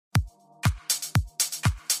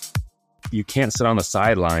You can't sit on the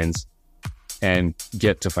sidelines and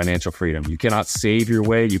get to financial freedom. You cannot save your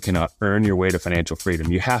way. You cannot earn your way to financial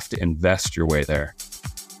freedom. You have to invest your way there.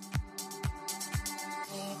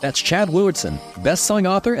 That's Chad Willardson, best-selling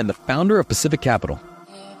author and the founder of Pacific Capital.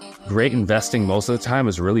 Great investing most of the time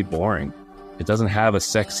is really boring. It doesn't have a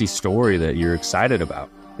sexy story that you're excited about.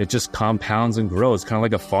 It just compounds and grows, kind of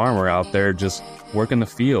like a farmer out there just working the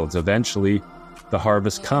fields. Eventually, the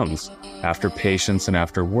harvest comes after patience and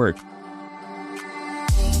after work.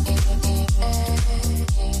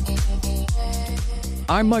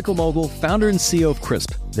 I'm Michael Mogul, founder and CEO of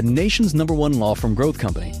CRISP, the nation's #1 law firm growth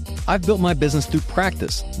company. I've built my business through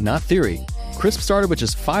practice, not theory. CRISP started with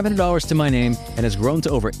just $500 to my name and has grown to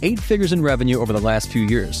over 8 figures in revenue over the last few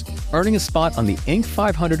years, earning a spot on the Inc.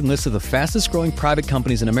 500 list of the fastest growing private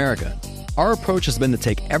companies in America. Our approach has been to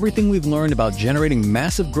take everything we've learned about generating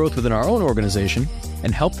massive growth within our own organization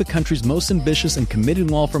and help the country's most ambitious and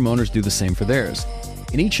committed law firm owners do the same for theirs.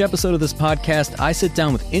 In each episode of this podcast, I sit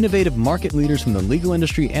down with innovative market leaders from the legal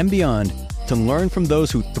industry and beyond to learn from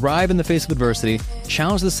those who thrive in the face of adversity,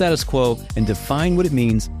 challenge the status quo, and define what it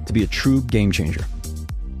means to be a true game changer.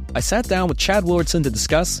 I sat down with Chad Willardson to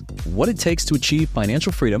discuss what it takes to achieve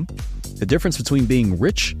financial freedom, the difference between being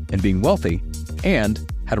rich and being wealthy, and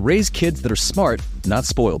how to raise kids that are smart, not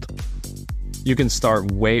spoiled. You can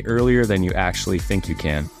start way earlier than you actually think you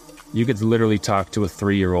can. You could literally talk to a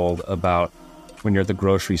 3-year-old about when you're at the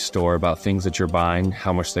grocery store, about things that you're buying,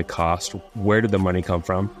 how much they cost, where did the money come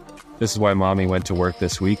from. This is why mommy went to work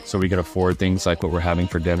this week, so we can afford things like what we're having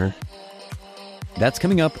for dinner. That's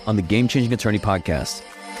coming up on the Game Changing Attorney podcast.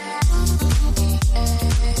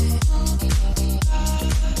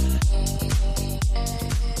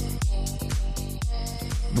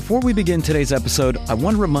 Before we begin today's episode, I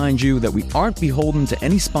want to remind you that we aren't beholden to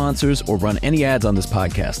any sponsors or run any ads on this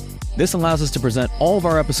podcast. This allows us to present all of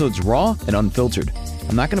our episodes raw and unfiltered.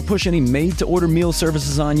 I'm not going to push any made-to-order meal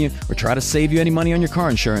services on you or try to save you any money on your car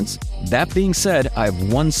insurance. That being said, I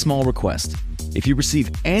have one small request. If you receive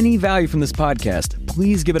any value from this podcast,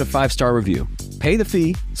 please give it a 5-star review. Pay the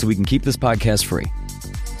fee so we can keep this podcast free.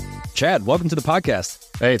 Chad, welcome to the podcast.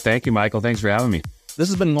 Hey, thank you, Michael. Thanks for having me. This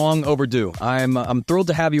has been long overdue. I'm thrilled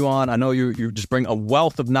to have you on. I know you just bring a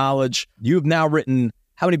wealth of knowledge. You've now written,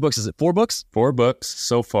 how many books is it? 4 books? 4 books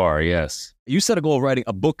so far, yes. You set a goal of writing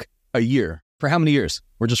a book a year. For how many years?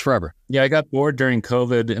 Or just forever? Yeah, I got bored during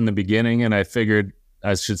COVID in the beginning, and I figured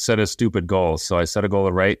I should set a stupid goal. So I set a goal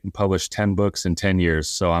to write and publish 10 books in 10 years.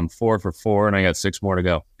 So I'm 4 for 4, and I got 6 more to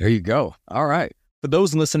go. There you go. All right. For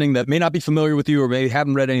those listening that may not be familiar with you or maybe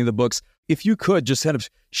haven't read any of the books, if you could just kind of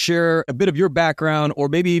share a bit of your background or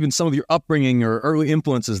maybe even some of your upbringing or early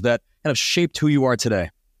influences that kind of shaped who you are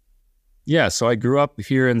today. Yeah, so I grew up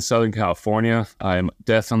here in Southern California. I'm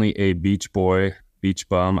definitely a beach boy, beach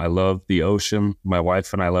bum. I love the ocean. My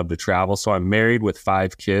wife and I love to travel. So I'm married with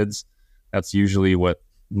 5 kids. That's usually what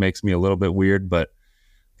makes me a little bit weird, but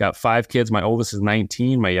got 5 kids. My oldest is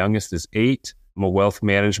 19. My youngest is 8. I'm a wealth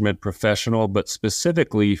management professional, but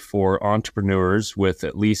specifically for entrepreneurs with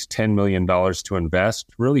at least $10 million to invest,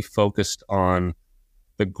 really focused on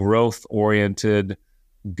the growth-oriented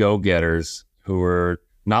go-getters who are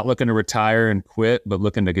not looking to retire and quit, but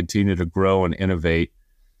looking to continue to grow and innovate.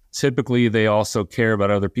 Typically, they also care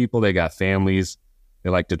about other people. They got families.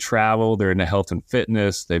 They like to travel. They're into health and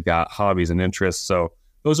fitness. They've got hobbies and interests. So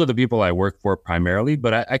those are the people I work for primarily,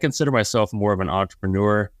 but I consider myself more of an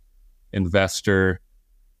entrepreneur, investor,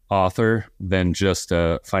 author than just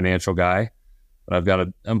a financial guy. But I've got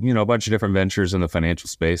a bunch of different ventures in the financial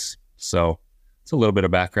space. So it's a little bit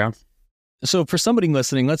of background. So for somebody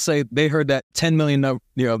listening, let's say they heard that 10 million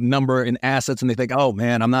number in assets and they think, oh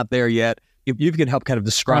man, I'm not there yet. If you can help kind of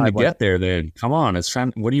describe trying to get there, then come on,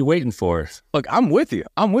 what are you waiting for? Look, I'm with you.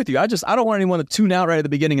 I don't want anyone to tune out right at the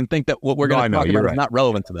beginning and think that what we're going to talk about is not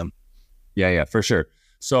relevant to them. Yeah, for sure.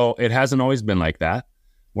 So it hasn't always been like that.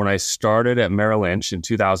 When I started at Merrill Lynch in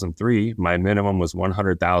 2003, my minimum was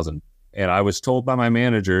 $100,000. And I was told by my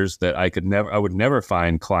managers that I would never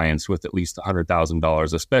find clients with at least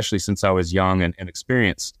 $100,000, especially since I was young and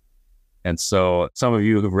inexperienced. And so some of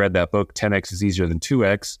you who've read that book, 10X is easier than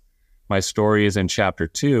 2X. My story is in chapter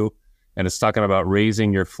 2, and it's talking about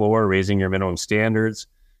raising your floor, raising your minimum standards,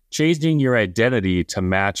 changing your identity to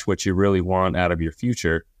match what you really want out of your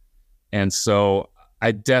future. And so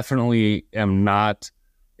I definitely am not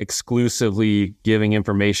exclusively giving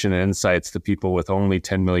information and insights to people with only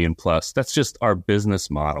 10 million plus. That's just our business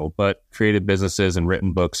model, but created businesses and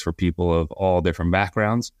written books for people of all different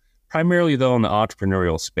backgrounds, primarily though in the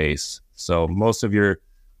entrepreneurial space. So most of your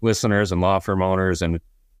listeners and law firm owners and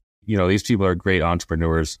these people are great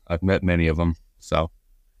entrepreneurs. I've met many of them. So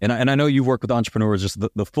And I know you've worked with entrepreneurs, just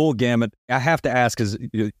the full gamut. I have to ask, because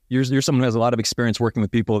you're someone who has a lot of experience working with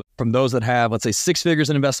people, from those that have, let's say, 6 figures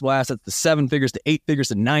in investable assets to 7 figures to 8 figures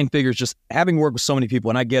to 9 figures, just having worked with so many people.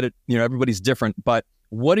 And I get it, everybody's different. But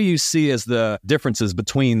what do you see as the differences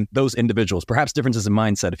between those individuals? Perhaps differences in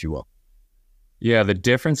mindset, if you will. Yeah, the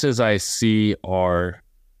differences I see are,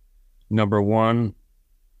 number one,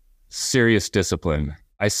 serious discipline.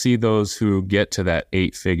 I see those who get to that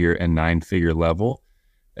 8-figure and 9-figure level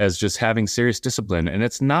as just having serious discipline. And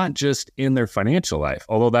it's not just in their financial life,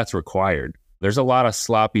 although that's required. There's a lot of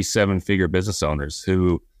sloppy 7-figure business owners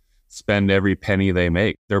who spend every penny they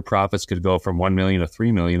make. Their profits could go from 1 million to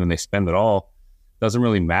 3 million and they spend it all. Doesn't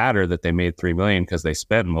really matter that they made 3 million because they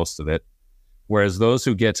spent most of it. Whereas those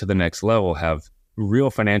who get to the next level have real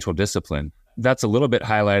financial discipline. That's a little bit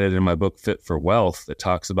highlighted in my book, Fit for Wealth, that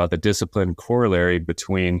talks about the discipline corollary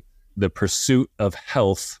between the pursuit of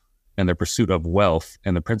health and the pursuit of wealth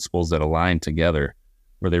and the principles that align together,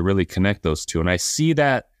 where they really connect those two. And I see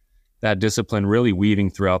that discipline really weaving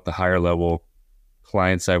throughout the higher level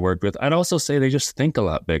clients I worked with. I'd also say they just think a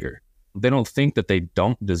lot bigger. They don't think that they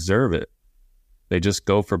don't deserve it. They just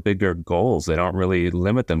go for bigger goals. They don't really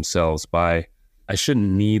limit themselves by, I shouldn't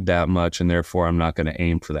need that much and therefore I'm not going to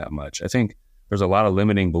aim for that much. I think there's a lot of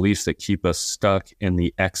limiting beliefs that keep us stuck in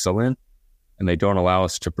the excellent, and they don't allow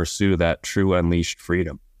us to pursue that true unleashed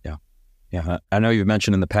freedom. Yeah. I know you've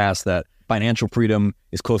mentioned in the past that financial freedom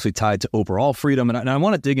is closely tied to overall freedom. And I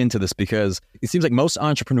want to dig into this because it seems like most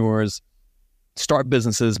entrepreneurs start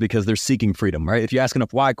businesses because they're seeking freedom, right? If you ask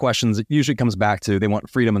enough why questions, it usually comes back to they want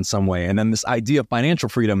freedom in some way. And then this idea of financial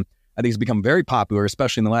freedom, I think, has become very popular,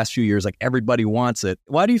 especially in the last few years. Like, everybody wants it.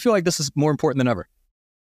 Why do you feel like this is more important than ever?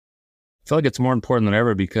 I feel like it's more important than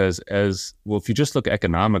ever because if you just look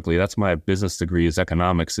economically, that's my business degree, is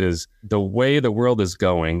economics, is the way the world is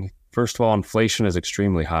going. First of all, inflation is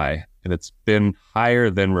extremely high, and it's been higher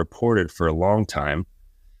than reported for a long time.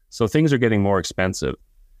 So things are getting more expensive.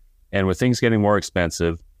 And with things getting more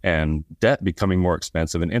expensive and debt becoming more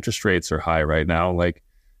expensive and interest rates are high right now, like,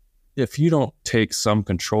 if you don't take some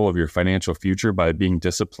control of your financial future by being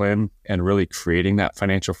disciplined and really creating that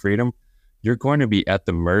financial freedom, you're going to be at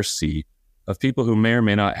the mercy of people who may or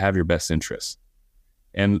may not have your best interests.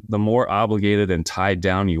 And the more obligated and tied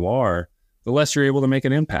down you are, the less you're able to make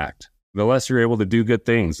an impact, the less you're able to do good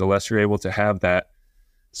things, the less you're able to have that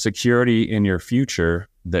security in your future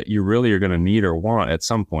that you really are going to need or want at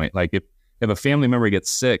some point. Like, if a family member gets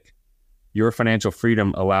sick, your financial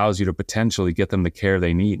freedom allows you to potentially get them the care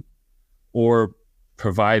they need or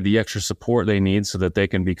provide the extra support they need so that they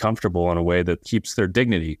can be comfortable in a way that keeps their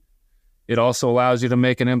dignity. It also allows you to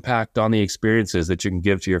make an impact on the experiences that you can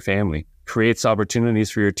give to your family, creates opportunities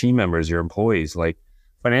for your team members, your employees. Like,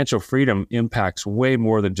 financial freedom impacts way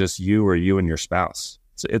more than just you or you and your spouse.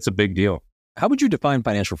 It's a big deal. How would you define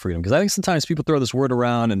financial freedom? Because I think sometimes people throw this word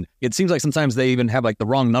around and it seems like sometimes they even have like the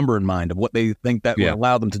wrong number in mind of what they think that would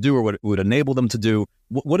allow them to do or what would enable them to do.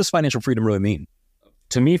 What does financial freedom really mean?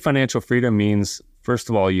 To me, financial freedom means, first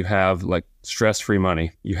of all, you have like stress-free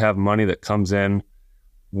money. You have money that comes in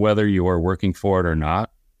whether you are working for it or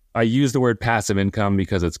not. I use the word passive income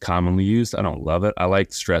because it's commonly used. I don't love it. I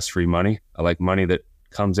like stress-free money. I like money that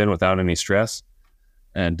comes in without any stress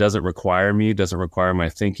and doesn't require my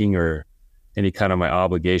thinking or any kind of my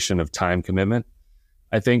obligation of time commitment.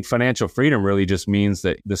 I think financial freedom really just means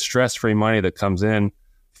that the stress-free money that comes in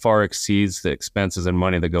far exceeds the expenses and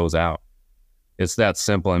money that goes out. It's that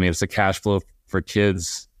simple. I mean, it's a cash flow for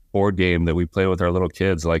kids board game that we play with our little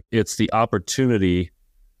kids. Like, it's the opportunity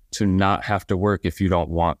to not have to work if you don't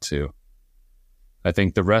want to. I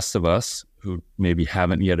think the rest of us who maybe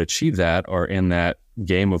haven't yet achieved that are in that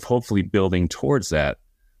game of hopefully building towards that.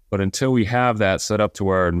 But until we have that set up to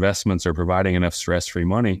where our investments are providing enough stress-free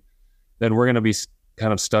money, then we're going to be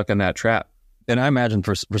kind of stuck in that trap. And I imagine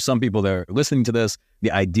for some people that are listening to this,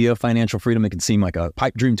 the idea of financial freedom, it can seem like a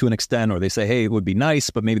pipe dream to an extent, or they say, hey, it would be nice,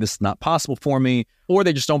 but maybe this is not possible for me. Or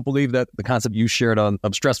they just don't believe that the concept you shared of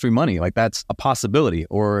stress-free money, like that's a possibility.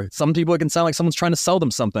 Or some people, it can sound like someone's trying to sell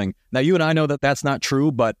them something. Now, you and I know that that's not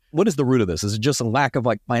true, but what is the root of this? Is it just a lack of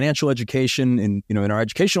like financial education in our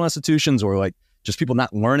educational institutions, or like just people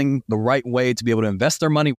not learning the right way to be able to invest their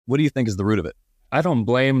money? What do you think is the root of it? I don't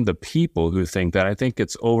blame the people who think that. I think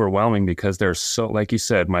it's overwhelming because there's so, like you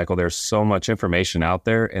said, Michael, there's so much information out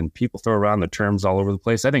there and people throw around the terms all over the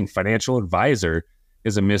place. I think financial advisor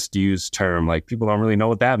is a misused term. Like, people don't really know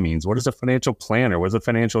what that means. What is a financial planner? What is a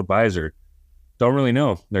financial advisor? Don't really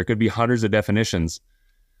know. There could be hundreds of definitions.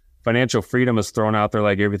 Financial freedom is thrown out there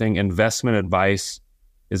like everything. Investment advice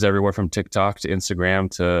is everywhere from TikTok to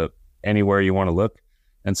Instagram to anywhere you want to look.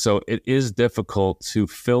 And so it is difficult to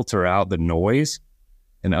filter out the noise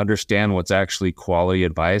and understand what's actually quality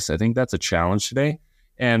advice. I think that's a challenge today.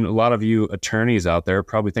 And a lot of you attorneys out there are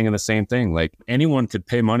probably thinking the same thing. Like, anyone could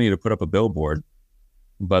pay money to put up a billboard,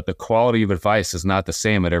 but the quality of advice is not the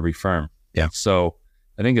same at every firm. Yeah. So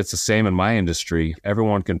I think it's the same in my industry.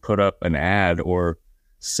 Everyone can put up an ad or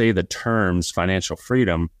say the terms financial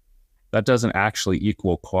freedom. That doesn't actually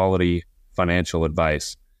equal quality financial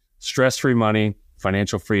advice. Stress-free money,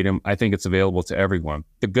 financial freedom, I think it's available to everyone.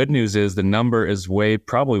 The good news is the number is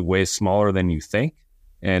probably way smaller than you think.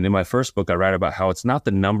 And in my first book, I write about how it's not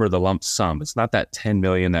the number, the lump sum. It's not that 10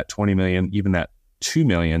 million, that 20 million, even that 2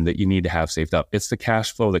 million that you need to have saved up. It's the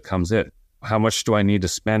cash flow that comes in. How much do I need to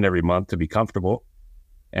spend every month to be comfortable?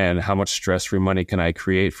 And how much stress-free money can I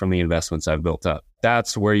create from the investments I've built up?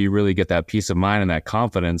 That's where you really get that peace of mind and that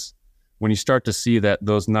confidence when you start to see that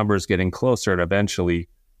those numbers getting closer and eventually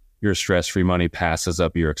your stress-free money passes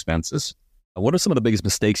up your expenses. What are some of the biggest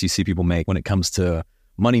mistakes you see people make when it comes to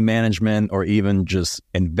money management or even just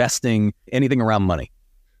investing, anything around money?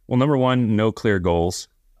 Well, number one, no clear goals.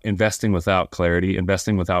 Investing without clarity,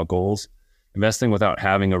 investing without goals, investing without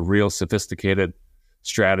having a real sophisticated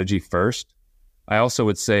strategy first. I also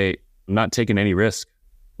would say not taking any risk.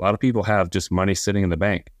 A lot of people have just money sitting in the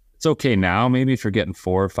bank. It's okay now, maybe if you're getting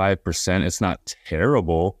 4 or 5%, it's not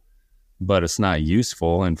terrible, but it's not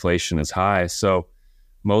useful. Inflation is high. So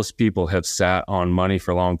most people have sat on money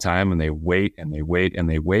for a long time and they wait and they wait and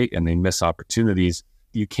they wait and they miss opportunities.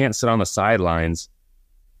 You can't sit on the sidelines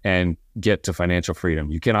and get to financial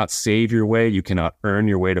freedom. You cannot save your way. You cannot earn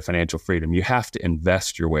your way to financial freedom. You have to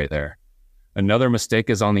invest your way there. Another mistake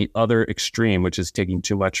is on the other extreme, which is taking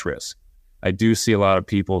too much risk. I do see a lot of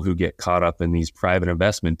people who get caught up in these private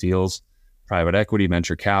investment deals, private equity,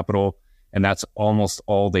 venture capital, and that's almost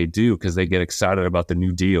all they do because they get excited about the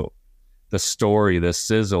new deal, the story, the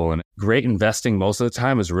sizzle. And great investing most of the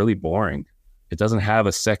time is really boring. It doesn't have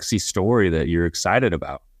a sexy story that you're excited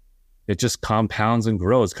about. It just compounds and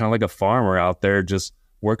grows, kind of like a farmer out there just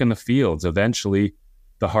working the fields. Eventually,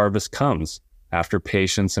 the harvest comes after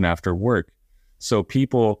patience and after work. So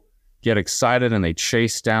people get excited and they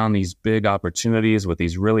chase down these big opportunities with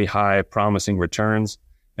these really high promising returns.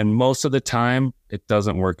 And most of the time, it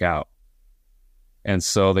doesn't work out. And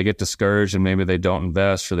so they get discouraged and maybe they don't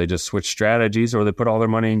invest, or they just switch strategies, or they put all their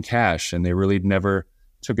money in cash and they really never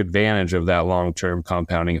took advantage of that long-term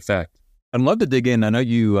compounding effect. I'd love to dig in. I know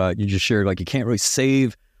you just shared like you can't really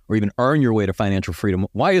save or even earn your way to financial freedom.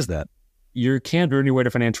 Why is that? You can't earn your way to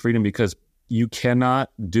financial freedom because you cannot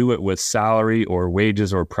do it with salary or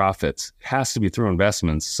wages or profits. It has to be through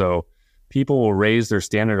investments. So people will raise their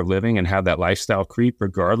standard of living and have that lifestyle creep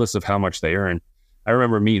regardless of how much they earn. I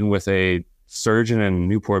remember meeting with a surgeon in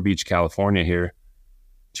Newport Beach, California here,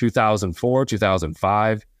 2004,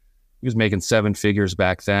 2005. He was making 7 figures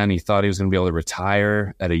back then. He thought he was going to be able to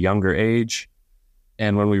retire at a younger age.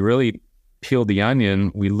 And when we really peeled the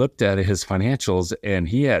onion, we looked at his financials and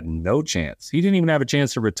he had no chance. He didn't even have a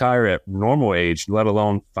chance to retire at normal age, let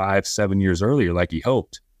alone 5-7 years earlier like he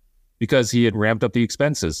hoped, because he had ramped up the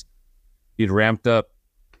expenses. He'd ramped up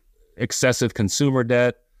excessive consumer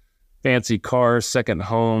debt, fancy cars, second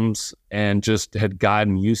homes, and just had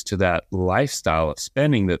gotten used to that lifestyle of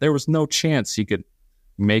spending that there was no chance he could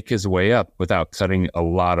make his way up without cutting a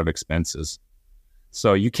lot of expenses.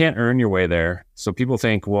 So you can't earn your way there. So people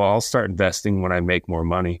think, well, I'll start investing when I make more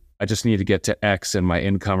money. I just need to get to X in my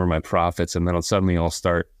income or my profits, and then suddenly I'll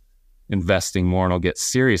start investing more and I'll get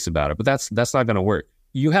serious about it. But that's not going to work.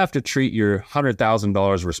 You have to treat your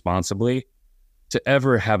 $100,000 responsibly to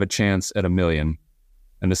ever have a chance at $1 million.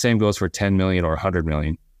 And the same goes for 10 million or 100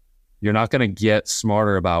 million. You're not going to get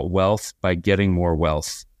smarter about wealth by getting more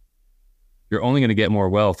wealth. You're only going to get more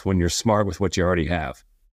wealth when you're smart with what you already have.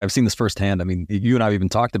 I've seen this firsthand. I mean, you and I have even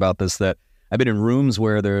talked about this, that I've been in rooms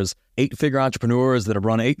where there's 8-figure entrepreneurs that have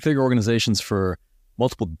run 8-figure organizations for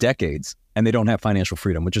multiple decades, and they don't have financial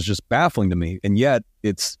freedom, which is just baffling to me. And yet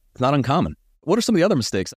it's not uncommon. What are some of the other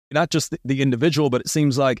mistakes? Not just the individual, but it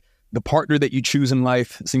seems like the partner that you choose in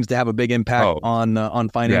life seems to have a big impact on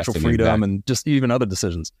financial freedom and just even other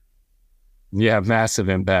decisions. Yeah, massive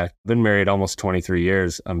impact. Been married almost 23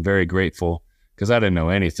 years. I'm very grateful because I didn't know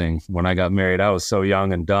anything. When I got married, I was so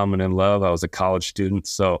young and dumb and in love. I was a college student.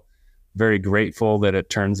 So very grateful that it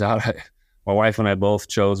turns out my wife and I both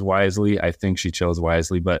chose wisely. I think she chose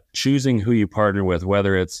wisely, but choosing who you partner with,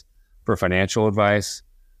 whether it's for financial advice,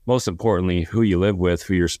 most importantly, who you live with,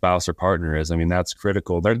 who your spouse or partner is. I mean, that's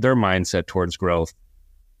critical. Their mindset towards growth.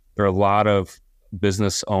 There are a lot of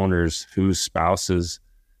business owners whose spouses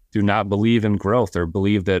do not believe in growth or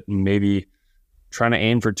believe that maybe trying to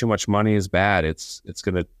aim for too much money is bad. It's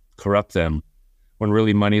going to corrupt them when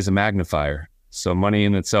really money is a magnifier. So money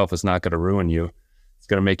in itself is not going to ruin you. It's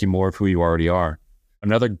going to make you more of who you already are.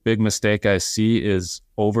 Another big mistake I see is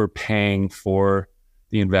overpaying for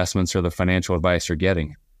the investments or the financial advice you're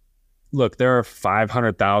getting. Look, there are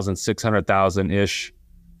 500,000, 600,000-ish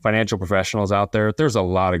financial professionals out there. There's a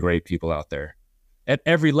lot of great people out there at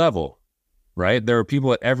every level, right? There are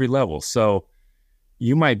people at every level. So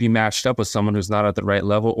you might be matched up with someone who's not at the right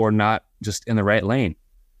level or not just in the right lane.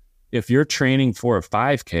 If you're training for a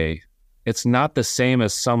 5K, it's not the same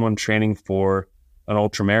as someone training for an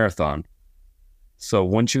ultra marathon. So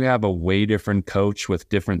once you have a way different coach with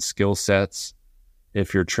different skill sets,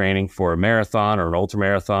 if you're training for a marathon or an ultra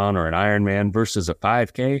marathon or an Ironman versus a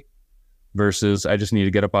 5K versus I just need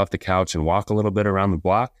to get up off the couch and walk a little bit around the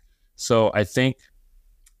block. So I think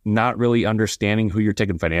not really understanding who you're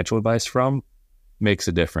taking financial advice from makes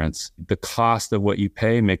a difference. The cost of what you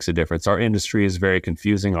pay makes a difference. Our industry is very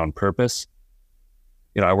confusing on purpose.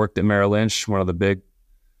 I worked at Merrill Lynch, one of the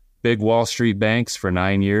big Wall Street banks for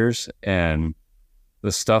 9 years, and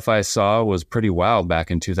the stuff I saw was pretty wild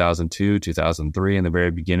back in 2002, 2003, in the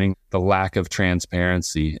very beginning, the lack of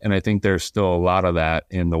transparency. And I think there's still a lot of that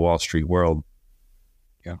in the Wall Street world.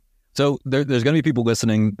 Yeah. So there's going to be people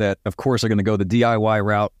listening that, of course, are going to go the DIY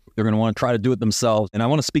route. They're going to want to try to do it themselves. And I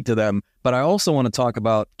want to speak to them. But I also want to talk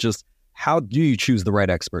about just how do you choose the right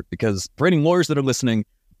expert? Because for any lawyers that are listening,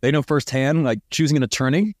 they know firsthand, like choosing an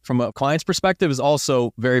attorney from a client's perspective is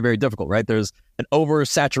also very, very difficult, right? There's an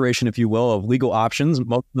oversaturation, if you will, of legal options.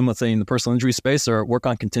 Most of them, let's say in the personal injury space, are work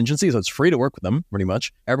on contingency, so it's free to work with them, pretty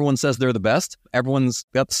much. Everyone says they're the best. Everyone's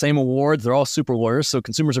got the same awards. They're all super lawyers, so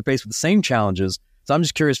consumers are faced with the same challenges. So I'm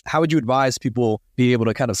just curious, how would you advise people be able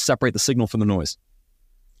to kind of separate the signal from the noise?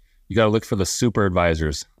 You got to look for the super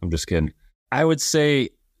advisors. I'm just kidding. I would say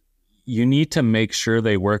you need to make sure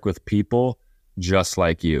they work with people just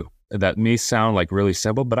like you. That may sound like really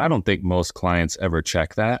simple, but I don't think most clients ever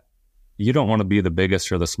check that. You don't want to be the biggest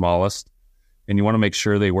or the smallest, and you want to make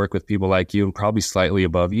sure they work with people like you and probably slightly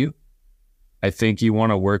above you. I think you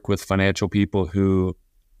want to work with financial people who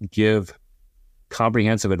give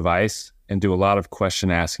comprehensive advice and do a lot of question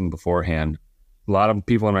asking beforehand. A lot of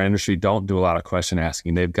people in our industry don't do a lot of question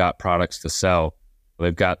asking. They've got products to sell.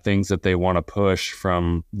 They've got things that they want to push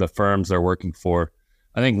from the firms they're working for.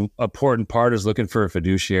 I think an important part is looking for a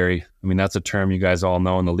fiduciary. I mean, that's a term you guys all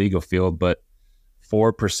know in the legal field, but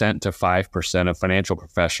 4% to 5% of financial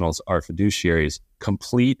professionals are fiduciaries,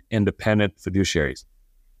 complete independent fiduciaries,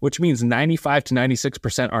 which means 95 to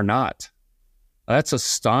 96% are not. That's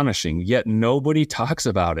astonishing, yet nobody talks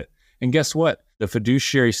about it. And guess what? The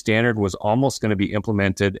fiduciary standard was almost going to be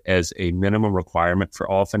implemented as a minimum requirement for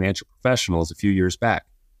all financial professionals a few years back.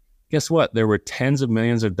 Guess what? There were tens of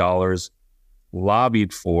millions of dollars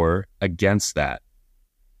lobbied for against that.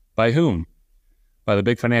 By whom? By the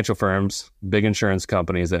big financial firms, big insurance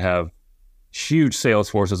companies that have huge sales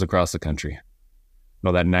forces across the country.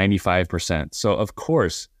 That 95%. So of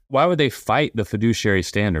course, why would they fight the fiduciary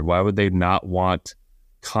standard? Why would they not want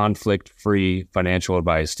conflict-free financial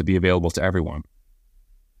advice to be available to everyone?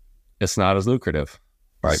 It's not as lucrative.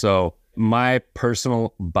 Right. So my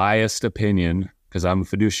personal biased opinion, because I'm a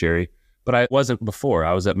fiduciary, but I wasn't before.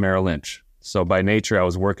 I was at Merrill Lynch. So by nature, I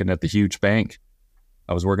was working at the huge bank.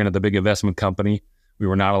 I was working at the big investment company. We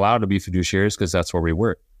were not allowed to be fiduciaries because that's where we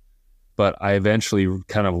worked. But I eventually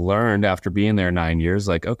kind of learned after being there 9 years,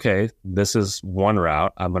 like, okay, this is one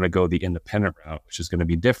route. I'm going to go the independent route, which is going to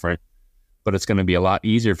be different, but it's going to be a lot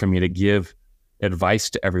easier for me to give advice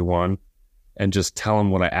to everyone and just tell them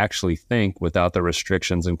what I actually think without the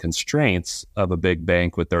restrictions and constraints of a big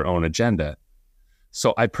bank with their own agenda.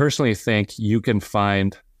 So I personally think you can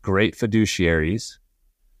find great fiduciaries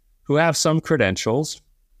who have some credentials.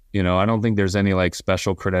 I don't think there's any like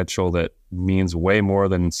special credential that means way more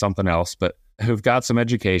than something else, but who've got some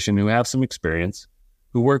education, who have some experience,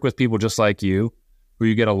 who work with people just like you, who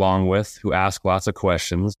you get along with, who ask lots of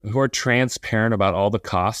questions, who are transparent about all the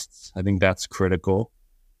costs. I think that's critical.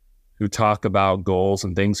 Who talk about goals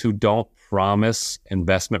and things, who don't promise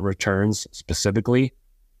investment returns specifically.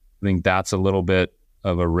 I think that's a little bit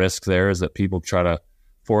of a risk there, is that people try to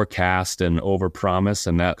forecast and overpromise,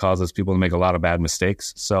 and that causes people to make a lot of bad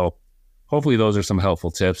mistakes. So hopefully those are some helpful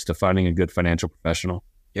tips to finding a good financial professional.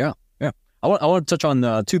 Yeah. I want to touch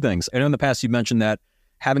on two things. I know in the past you mentioned that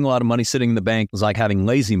having a lot of money sitting in the bank is like having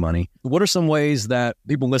lazy money. What are some ways that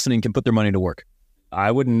people listening can put their money to work? I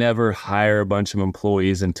would never hire a bunch of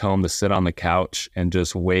employees and tell them to sit on the couch and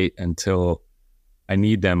just wait until I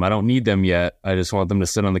need them. I don't need them yet. I just want them to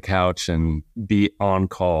sit on the couch and be on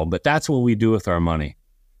call. But that's what we do with our money.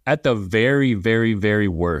 At the very, very, very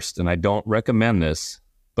worst, and I don't recommend this,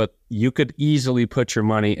 but you could easily put your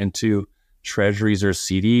money into treasuries or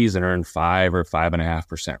CDs and earn 5 or 5.5%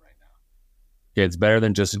 right now. Okay, it's better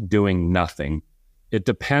than just doing nothing. It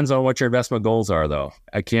depends on what your investment goals are, though.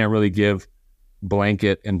 I can't really give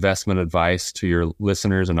blanket investment advice to your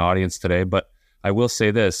listeners and audience today, but I will say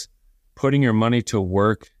this: putting your money to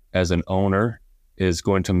work as an owner is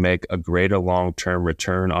going to make a greater long-term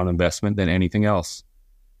return on investment than anything else.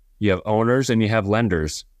 You have owners and you have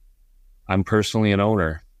lenders. I'm personally an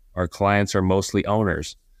owner. Our clients are mostly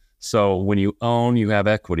owners. So when you own, you have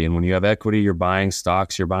equity. And when you have equity, you're buying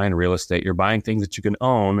stocks, you're buying real estate, you're buying things that you can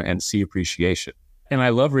own and see appreciation. And I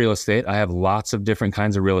love real estate. I have lots of different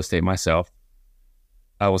kinds of real estate myself.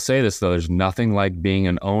 I will say this, though, there's nothing like being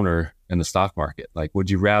an owner in the stock market. Like,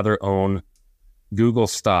 would you rather own Google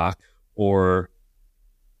stock or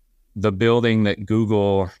the building that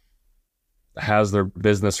Google has their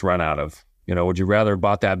business run out of? You know, would you rather have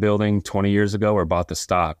bought that building 20 years ago or bought the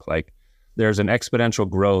stock? Like, there's an exponential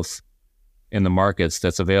growth in the markets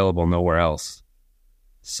that's available nowhere else.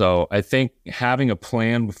 So I think having a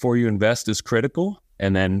plan before you invest is critical,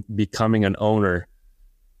 and then becoming an owner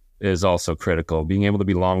is also critical, being able to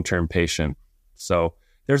be long-term patient. So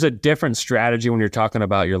there's a different strategy when you're talking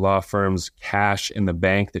about your law firm's cash in the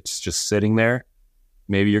bank that's just sitting there.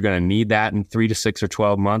 Maybe you're going to need that in 3 to 6 or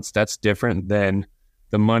 12 months. That's different than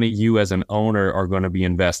the money you as an owner are going to be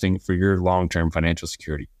investing for your long-term financial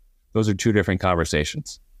security. Those are two different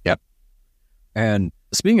conversations. Yep. And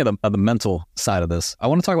speaking of the mental side of this, I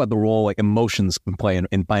want to talk about the role like emotions can play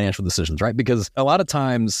in financial decisions, right? Because a lot of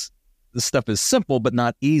times this stuff is simple, but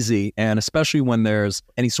not easy. And especially when there's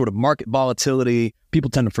any sort of market volatility, people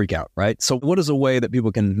tend to freak out, right? So what is a way that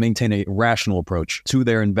people can maintain a rational approach to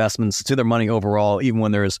their investments, to their money overall, even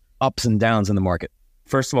when there's ups and downs in the market?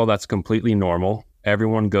 First of all, that's completely normal.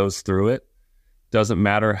 Everyone goes through it. Doesn't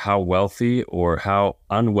matter how wealthy or how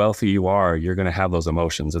unwealthy you are, you're going to have those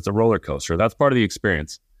emotions. It's a roller coaster. That's part of the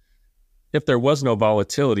experience. If there was no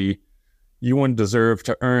volatility, you wouldn't deserve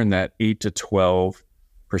to earn that 8 to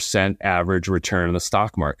 12% average return in the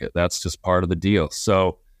stock market. That's just part of the deal.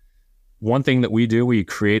 So one thing that we do, we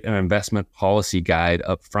create an investment policy guide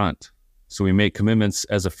up front. So we make commitments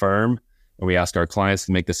as a firm, and we ask our clients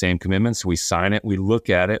to make the same commitments. We sign it, we look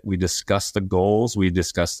at it, we discuss the goals, we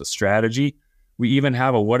discuss the strategy. We even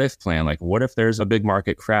have a what if plan, like what if there's a big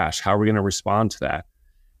market crash? How are we going to respond to that?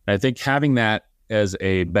 And I think having that as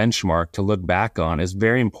a benchmark to look back on is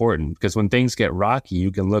very important, because when things get rocky,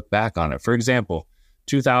 you can look back on it. For example,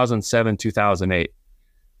 2007, 2008,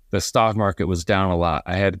 the stock market was down a lot.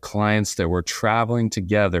 I had clients that were traveling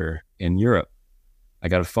together in Europe. I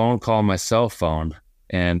got a phone call on my cell phone,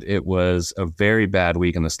 and it was a very bad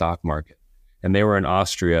week in the stock market. And they were in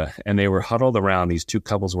Austria, and they were huddled around. These two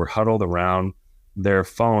couples were huddled around their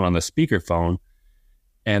phone on the speakerphone,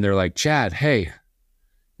 and they're like, "Chad, hey,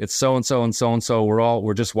 it's so-and-so and so-and-so.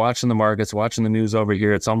 We're just watching the markets, watching the news over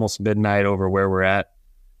here. It's almost midnight over where we're at.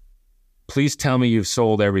 Please tell me you've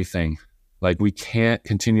sold everything. Like, we can't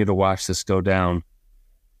continue to watch this go down."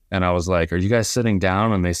 And I was like, "Are you guys sitting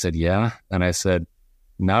down?" And they said, "Yeah." And I said,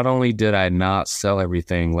 "Not only did I not sell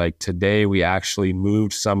everything, like today we actually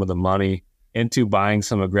moved some of the money into buying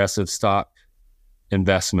some aggressive stock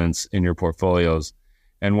investments in your portfolios."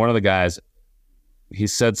 And one of the guys, he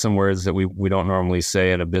said some words that we don't normally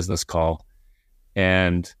say at a business call.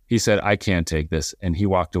 And he said, "I can't take this." And he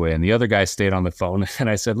walked away. And the other guy stayed on the phone. And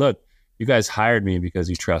I said, "Look, you guys hired me because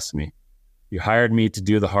you trust me. You hired me to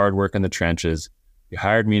do the hard work in the trenches. You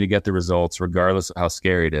hired me to get the results, regardless of how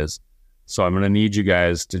scary it is. So I'm going to need you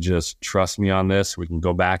guys to just trust me on this. We can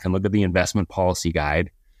go back and look at the investment policy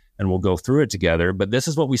guide, and we'll go through it together. But this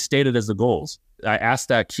is what we stated as the goals." I asked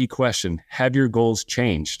that key question: have your goals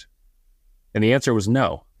changed? And the answer was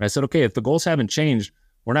no. And I said, okay, if the goals haven't changed,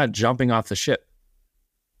 we're not jumping off the ship.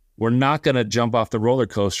 We're not going to jump off the roller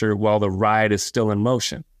coaster while the ride is still in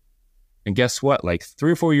motion. And guess what? Like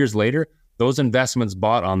 3 or 4 years later, those investments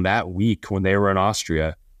bought on that week when they were in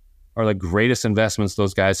Austria are the greatest investments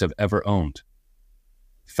those guys have ever owned.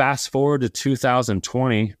 Fast forward to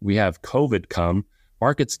 2020, we have COVID come.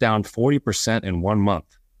 Market's down 40% in 1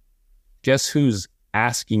 month. Guess who's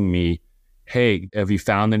asking me, "Hey, have you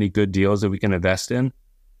found any good deals that we can invest in?"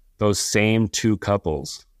 Those same two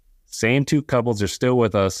couples. Same two couples are still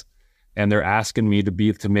with us, and they're asking me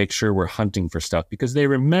to make sure we're hunting for stuff because they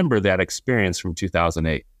remember that experience from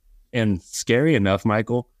 2008. And scary enough,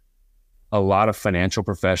 Michael, a lot of financial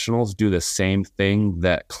professionals do the same thing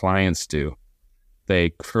that clients do.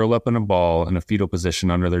 They curl up in a ball in a fetal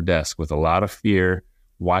position under their desk with a lot of fear,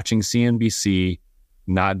 watching CNBC,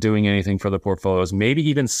 not doing anything for the portfolios, maybe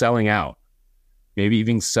even selling out, maybe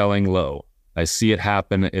even selling low. I see it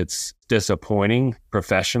happen. It's disappointing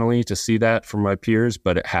professionally to see that from my peers,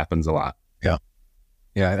 but it happens a lot. Yeah.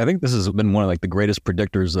 Yeah, I think this has been one of like the greatest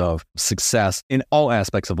predictors of success in all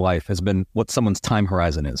aspects of life has been what someone's time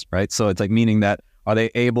horizon is, right? So it's like meaning that are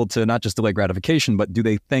they able to not just delay gratification, but do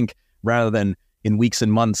they think rather than in weeks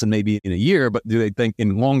and months and maybe in a year, but do they think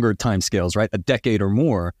in longer time scales, right? A decade or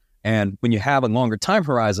more. And when you have a longer time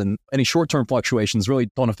horizon, any short-term fluctuations really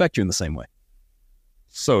don't affect you in the same way.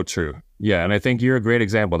 So true. Yeah, and I think you're a great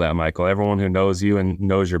example of that, Michael. Everyone who knows you and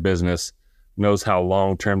knows your business knows how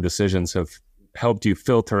long-term decisions have helped you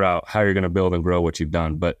filter out how you're going to build and grow what you've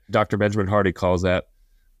done. But Dr. Benjamin Hardy calls that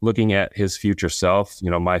looking at his future self,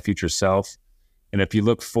 my future self. And if you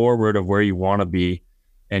look forward of where you want to be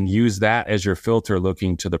and use that as your filter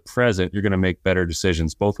looking to the present, you're going to make better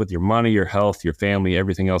decisions, both with your money, your health, your family,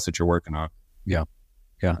 everything else that you're working on. Yeah.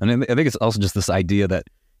 Yeah. And I think it's also just this idea that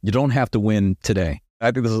you don't have to win today.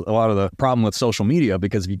 I think this is a lot of the problem with social media,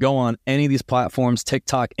 because if you go on any of these platforms,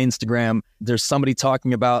 TikTok, Instagram, there's somebody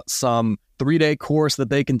talking about some 3-day course that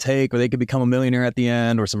they can take, or they could become a millionaire at the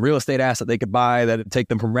end, or some real estate asset they could buy that would take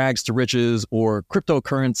them from rags to riches, or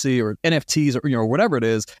cryptocurrency or NFTs or whatever it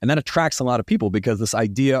is. And that attracts a lot of people because this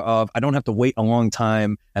idea of I don't have to wait a long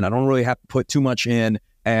time and I don't really have to put too much in.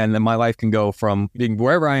 And then my life can go from being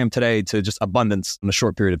wherever I am today to just abundance in a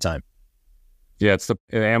short period of time. Yeah, it's the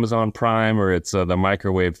Amazon Prime or it's the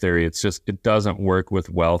microwave theory. It's just, it doesn't work with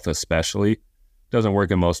wealth, especially. It doesn't work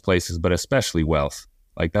in most places, but especially wealth.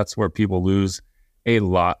 Like that's where people lose a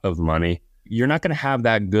lot of money. You're not going to have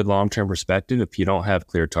that good long-term perspective if you don't have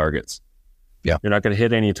clear targets. Yeah. You're not going to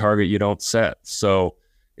hit any target you don't set. So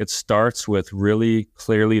it starts with really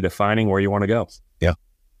clearly defining where you want to go. Yeah.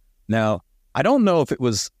 Now, I don't know if it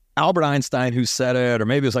was Albert Einstein who said it, or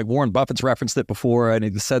maybe it was like Warren Buffett's referenced it before, and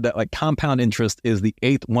he said that like compound interest is the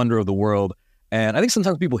 8th wonder of the world. And I think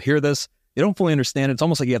sometimes people hear this, they don't fully understand it. It's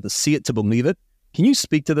almost like you have to see it to believe it. Can you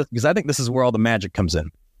speak to this? Because I think this is where all the magic comes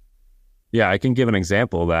in. Yeah, I can give an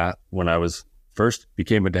example of that. When I was first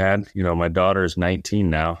became a dad, my daughter is 19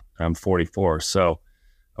 now. I'm 44. So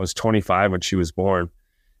I was 25 when she was born,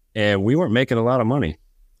 and we weren't making a lot of money.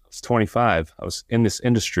 I was 25. I was in this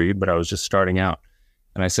industry, but I was just starting out.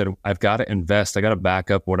 And I said, I've got to invest. I got to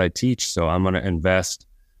back up what I teach. So I'm going to invest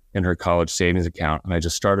in her college savings account. And I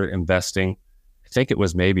just started investing. I think it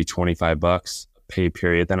was maybe $25 a pay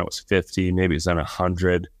period. Then it was 50, maybe it was then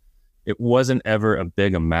 100. It wasn't ever a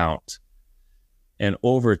big amount. And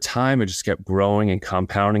over time, it just kept growing and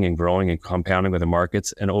compounding and growing and compounding with the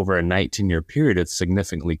markets. And over a 19-year period, it's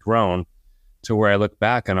significantly grown to where I look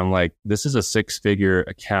back and I'm like, this is a 6-figure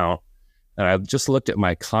account. And I just looked at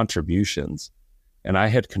my contributions. And I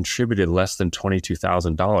had contributed less than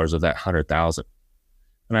 $22,000 of that $100,000.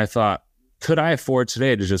 And I thought, could I afford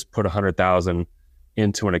today to just put $100,000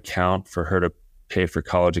 into an account for her to pay for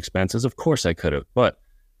college expenses? Of course I could have, but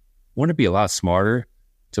wouldn't it be a lot smarter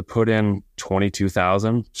to put in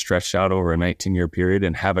 $22,000 stretched out over a 19-year period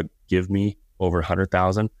and have it give me over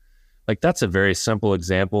 $100,000? Like that's a very simple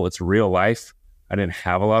example. It's real life. I didn't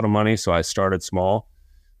have a lot of money, so I started small.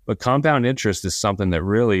 But compound interest is something that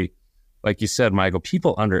really, like you said, Michael,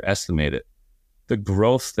 people underestimate it. The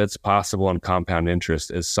growth that's possible in compound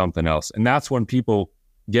interest is something else. And that's when people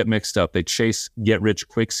get mixed up. They chase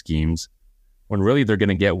get-rich-quick schemes when really they're going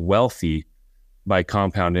to get wealthy by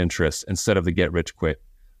compound interest instead of the get-rich-quick.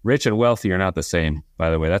 Rich and wealthy are not the same,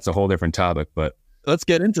 by the way. That's a whole different topic. But let's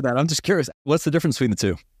get into that. I'm just curious. What's the difference between the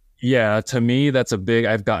two? Yeah, to me, that's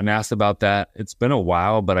I've gotten asked about that. It's been a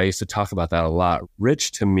while, but I used to talk about that a lot.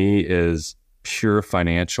 Rich to me is pure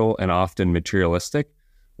financial and often materialistic,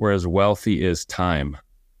 whereas wealthy is time.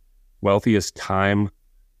 Wealthy is time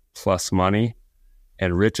plus money,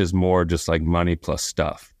 and rich is more just like money plus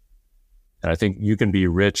stuff. And I think you can be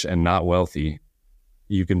rich and not wealthy.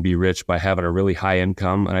 You can be rich by having a really high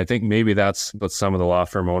income. And I think maybe that's what some of the law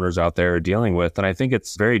firm owners out there are dealing with. And I think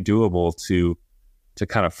it's very doable to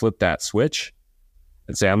kind of flip that switch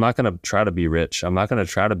and say, I'm not going to try to be rich. I'm not going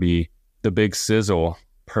to try to be the big sizzle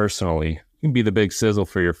personally. You can be the big sizzle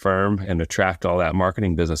for your firm and attract all that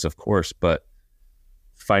marketing business, of course, but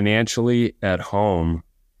financially at home,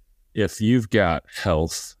 if you've got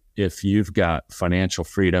health, if you've got financial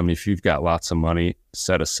freedom, if you've got lots of money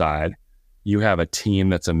set aside, you have a team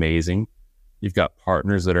that's amazing, you've got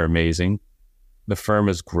partners that are amazing, the firm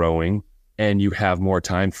is growing, and you have more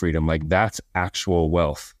time freedom. Like that's actual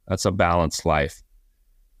wealth. That's a balanced life.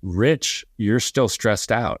 Rich, you're still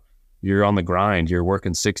stressed out. You're on the grind. You're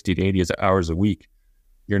working 60 to 80 hours a week.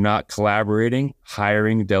 You're not collaborating,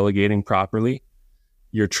 hiring, delegating properly.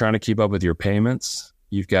 You're trying to keep up with your payments.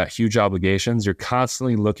 You've got huge obligations. You're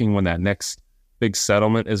constantly looking when that next big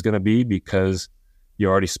settlement is going to be because you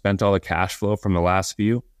already spent all the cash flow from the last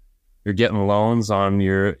few. You're getting loans on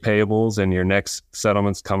your payables and your next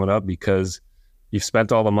settlement's coming up because you've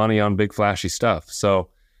spent all the money on big flashy stuff. So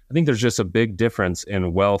I think there's just a big difference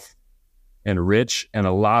in wealth and rich, and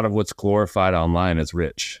a lot of what's glorified online is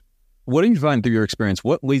rich. What do you find through your experience?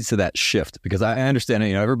 What leads to that shift? Because I understand,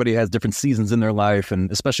 everybody has different seasons in their life,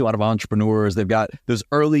 and especially a lot of entrepreneurs, they've got those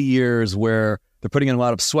early years where they're putting in a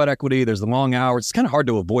lot of sweat equity. There's the long hours. It's kind of hard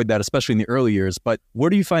to avoid that, especially in the early years. But where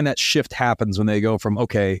do you find that shift happens when they go from,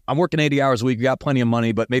 okay, I'm working 80 hours a week, got plenty of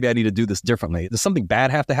money, but maybe I need to do this differently? Does something bad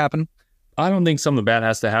have to happen? I don't think something bad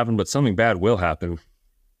has to happen, but something bad will happen.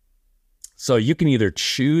 So you can either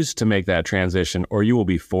choose to make that transition or you will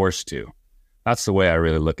be forced to. That's the way I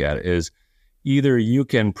really look at it, is either you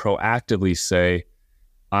can proactively say,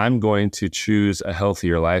 I'm going to choose a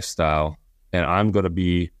healthier lifestyle and I'm going to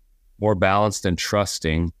be more balanced and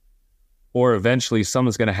trusting, or eventually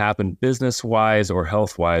something's going to happen business-wise or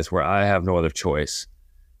health-wise where I have no other choice.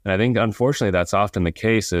 And I think, unfortunately, that's often the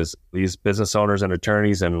case is these business owners and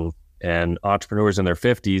attorneys and entrepreneurs in their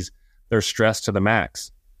 50s, they're stressed to the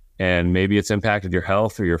max. And maybe it's impacted your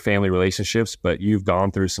health or your family relationships, but you've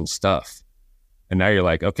gone through some stuff. And now you're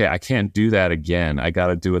like, okay, I can't do that again. I got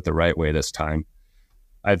to do it the right way this time.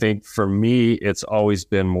 I think for me, it's always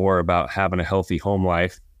been more about having a healthy home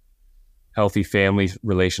life, healthy family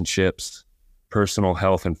relationships, personal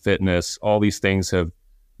health and fitness. All these things have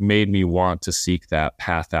made me want to seek that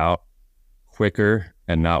path out quicker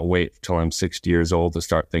and not wait till I'm 60 years old to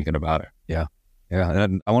start thinking about it. Yeah.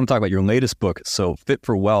 And I want to talk about your latest book, so Fit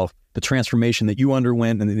for Wealth, the transformation that you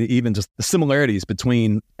underwent, and even just the similarities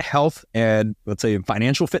between health and, let's say,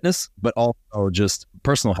 financial fitness, but also just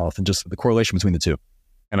personal health and just the correlation between the two.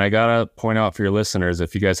 And I got to point out for your listeners,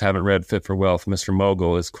 if you guys haven't read Fit for Wealth, Mr.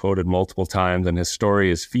 Mogul is quoted multiple times and his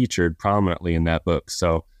story is featured prominently in that book.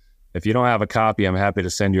 So if you don't have a copy, I'm happy to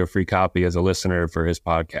send you a free copy as a listener for his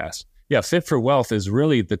podcast. Yeah, Fit for Wealth is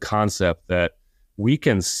really the concept that we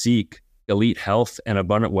can seek elite health and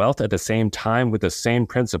abundant wealth at the same time with the same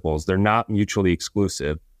principles. They're not mutually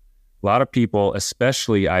exclusive. A lot of people,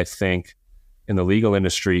 especially I think in the legal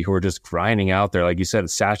industry, who are just grinding out there, like you said,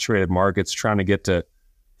 saturated markets, trying to get to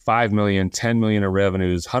 5 million, 10 million in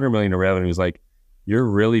revenues, 100 million in revenues, like you're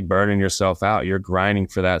really burning yourself out. You're grinding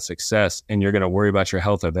for that success and you're going to worry about your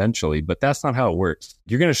health eventually, but that's not how it works.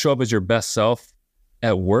 You're going to show up as your best self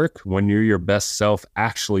at work when you're your best self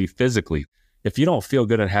actually physically. If you don't feel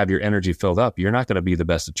good and have your energy filled up, you're not going to be the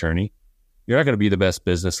best attorney. You're not going to be the best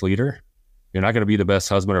business leader. You're not going to be the best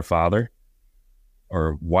husband or father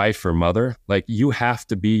or wife or mother. Like, you have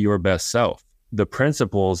to be your best self. The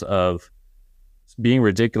principles of being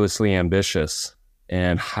ridiculously ambitious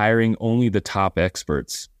and hiring only the top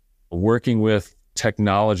experts, working with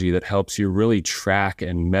technology that helps you really track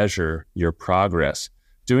and measure your progress.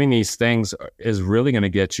 Doing these things is really going to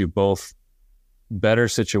get you both better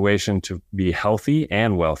situation to be healthy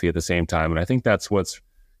and wealthy at the same time. And I think that's what's,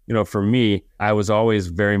 for me, I was always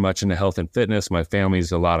very much into health and fitness. My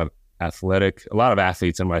family's a lot of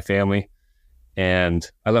athletes in my family. And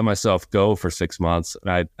I let myself go for 6 months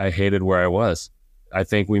and I hated where I was. I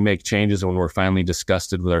think we make changes when we're finally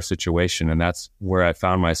disgusted with our situation. And that's where I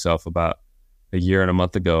found myself about a year and a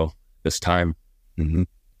month ago this time. Mm-hmm.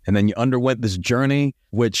 And then you underwent this journey,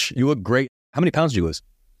 which you look great. How many pounds did you lose?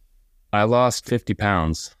 I lost 50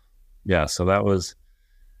 pounds. Yeah, so that was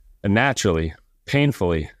naturally,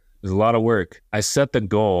 painfully, it was a lot of work. I set the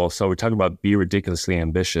goal. So we're talking about be ridiculously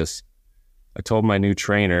ambitious. I told my new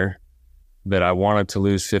trainer that I wanted to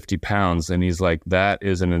lose 50 pounds. And he's like, that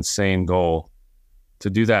is an insane goal. To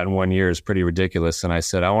do that in 1 year is pretty ridiculous. And I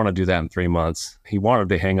said, I want to do that in 3 months. He wanted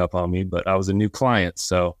to hang up on me, but I was a new client.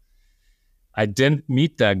 So I didn't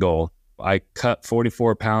meet that goal. I cut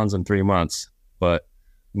 44 pounds in 3 months, but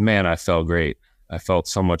man, I felt great. I felt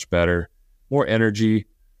so much better, more energy,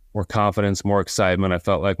 more confidence, more excitement. I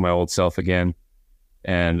felt like my old self again.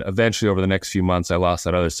 And eventually over the next few months, I lost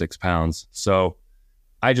that other 6 pounds. So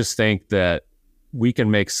I just think that we can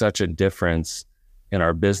make such a difference in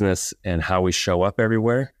our business and how we show up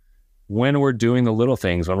everywhere when we're doing the little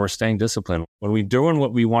things, when we're staying disciplined, when we're doing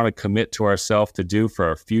what we want to commit to ourselves to do for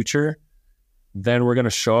our future, then we're going to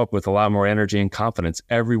show up with a lot more energy and confidence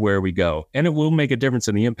everywhere we go. And it will make a difference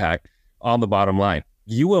in the impact on the bottom line.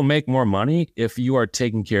 You will make more money if you are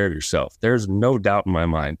taking care of yourself. There's no doubt in my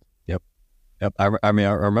mind. Yep. I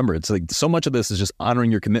remember it's like so much of this is just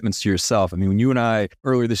honoring your commitments to yourself. I mean, when you and I,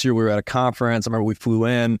 earlier this year, we were at a conference. I remember we flew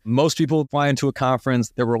in. Most people fly into a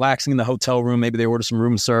conference. They're relaxing in the hotel room. Maybe they order some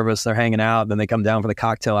room service. They're hanging out. Then they come down for the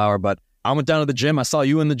cocktail hour. But I went down to the gym. I saw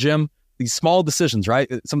you in the gym. These small decisions, right?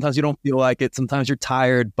 Sometimes you don't feel like it. Sometimes you're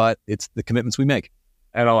tired, but it's the commitments we make.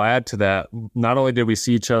 And I'll add to that, not only did we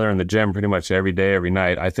see each other in the gym pretty much every day, every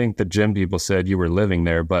night, I think the gym people said you were living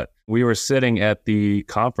there, but we were sitting at the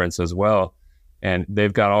conference as well. And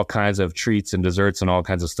they've got all kinds of treats and desserts and all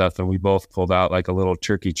kinds of stuff. And we both pulled out like a little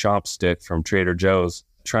turkey chop stick from Trader Joe's,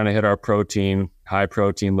 trying to hit our protein, high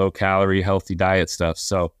protein, low calorie, healthy diet stuff.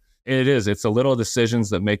 So it's a little decisions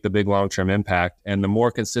that make the big long-term impact. And the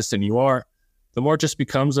more consistent you are, the more it just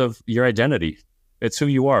becomes of your identity. It's who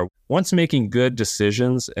you are. Once making good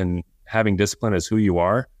decisions and having discipline as who you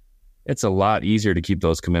are, it's a lot easier to keep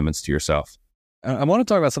those commitments to yourself. I want to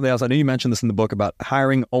talk about something else. I know you mentioned this in the book about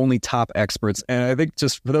hiring only top experts. And I think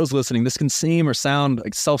just for those listening, this can seem or sound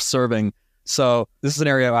like self-serving. So this is an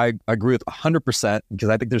area I agree with 100% because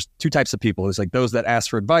I think there's two types of people. There's like those that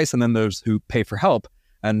ask for advice and then those who pay for help.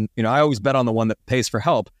 And, I always bet on the one that pays for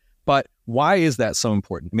help. But why is that so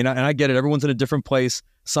important? I mean, and I get it. Everyone's in a different place.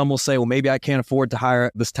 Some will say, well, maybe I can't afford to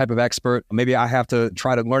hire this type of expert. Maybe I have to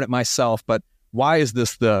try to learn it myself. But why is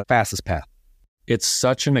this the fastest path? It's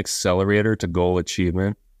such an accelerator to goal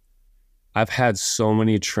achievement. I've had so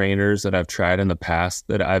many trainers that I've tried in the past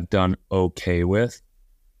that I've done okay with.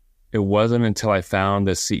 It wasn't until I found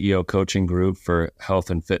the CEO coaching group for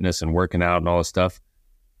health and fitness and working out and all this stuff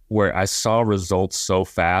where I saw results so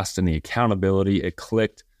fast and the accountability, it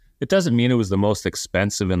clicked. It doesn't mean it was the most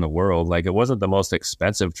expensive in the world. Like it wasn't the most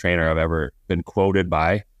expensive trainer I've ever been quoted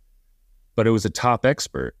by, but it was a top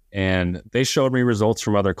expert. And they showed me results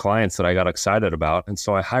from other clients that I got excited about. And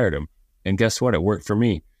so I hired him. And guess what? It worked for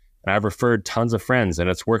me. And I've referred tons of friends and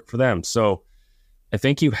it's worked for them. So I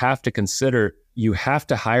think you have to consider, you have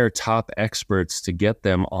to hire top experts to get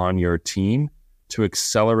them on your team to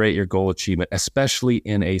accelerate your goal achievement, especially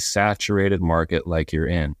in a saturated market like you're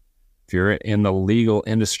in. If you're in the legal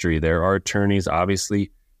industry, there are attorneys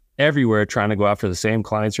obviously everywhere trying to go after the same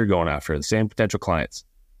clients you're going after, the same potential clients.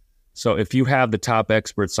 So if you have the top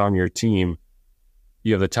experts on your team,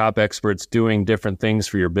 you have the top experts doing different things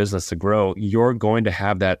for your business to grow, you're going to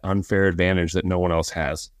have that unfair advantage that no one else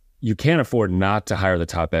has. You can't afford not to hire the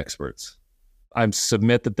top experts. I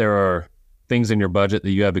submit that there are things in your budget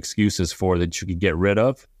that you have excuses for that you could get rid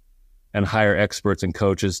of and hire experts and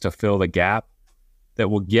coaches to fill the gap that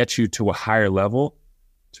will get you to a higher level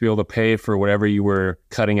to be able to pay for whatever you were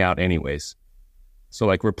cutting out anyways. So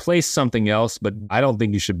like replace something else, but I don't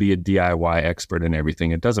think you should be a DIY expert in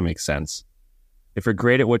everything. It doesn't make sense. If you're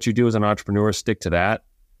great at what you do as an entrepreneur, stick to that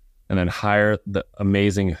and then hire the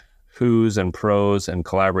amazing who's and pros and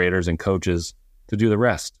collaborators and coaches to do the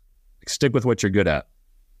rest. Stick with what you're good at.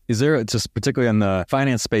 Is there, just particularly in the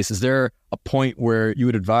finance space, is there a point where you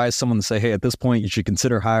would advise someone to say, hey, at this point, you should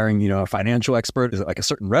consider hiring, a financial expert? Is it like a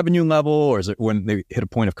certain revenue level, or is it when they hit a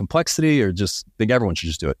point of complexity, or just think everyone should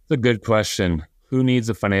just do it? It's a good question. Who needs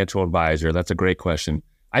a financial advisor? That's a great question.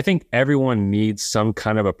 I think everyone needs some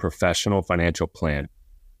kind of a professional financial plan.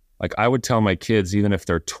 Like I would tell my kids, even if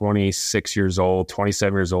they're 26 years old,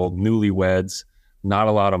 27 years old, newlyweds, not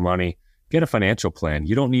a lot of money, get a financial plan.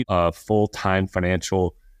 You don't need a full-time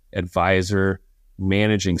financial advisor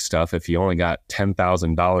managing stuff if you only got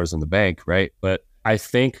 $10,000 in the bank, right? But I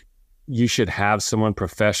think you should have someone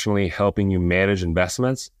professionally helping you manage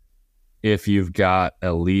investments if you've got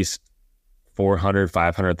at least $400,000,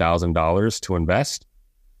 $500,000 to invest.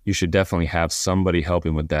 You should definitely have somebody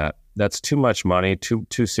helping with that. That's too much money,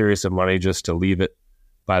 too serious of money just to leave it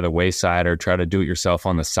by the wayside or try to do it yourself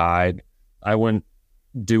on the side. I wouldn't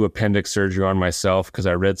do appendix surgery on myself because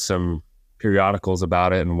I read some periodicals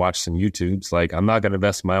about it and watched some YouTubes. Like I'm not going to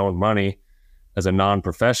invest my own money as a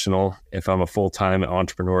non-professional if I'm a full-time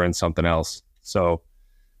entrepreneur in something else. So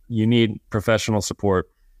you need professional support.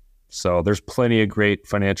 So there's plenty of great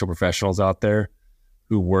financial professionals out there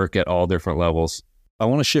who work at all different levels. I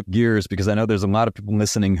want to shift gears because I know there's a lot of people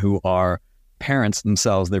listening who are parents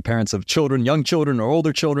themselves. They're parents of children, young children or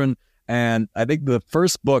older children. And I think the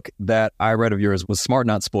first book that I read of yours was Smart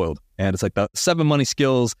Not Spoiled. And it's like the 7 money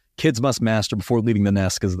skills kids must master before leaving the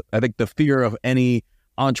nest. Because I think the fear of any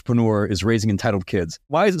entrepreneur is raising entitled kids.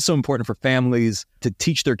 Why is it so important for families to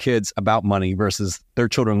teach their kids about money versus their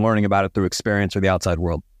children learning about it through experience or the outside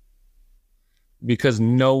world? Because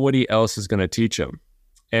nobody else is going to teach them.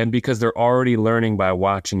 And because they're already learning by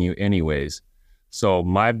watching you anyways. So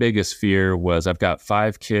my biggest fear was I've got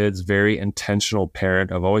 5 kids, very intentional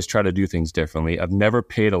parent. I've always tried to do things differently. I've never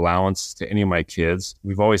paid allowance to any of my kids.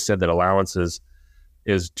 We've always said that allowances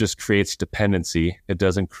is just creates dependency. It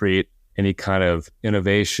doesn't create any kind of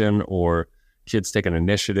innovation or kids take an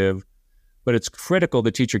initiative. But it's critical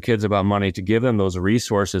to teach your kids about money, to give them those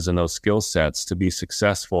resources and those skill sets to be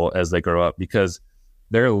successful as they grow up, because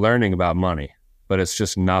they're learning about money, but it's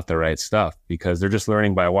just not the right stuff, because they're just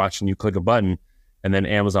learning by watching you click a button and then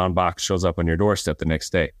Amazon box shows up on your doorstep the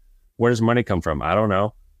next day. Where does money come from? I don't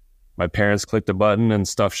know. My parents clicked a button and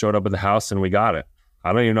stuff showed up at the house and we got it.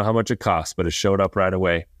 I don't even know how much it costs, but it showed up right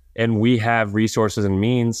away. And we have resources and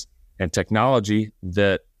means and technology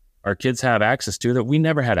that our kids have access to that we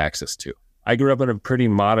never had access to. I grew up in a pretty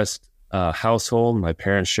modest household. My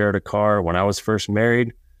parents shared a car. When I was first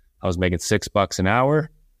married, I was making $6 an hour.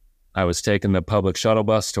 I was taking the public shuttle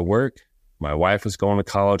bus to work. My wife was going to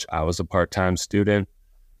college. I was a part-time student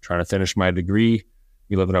trying to finish my degree.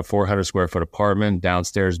 We live in a 400 square foot apartment,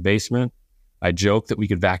 downstairs basement. I joke that we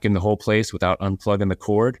could vacuum the whole place without unplugging the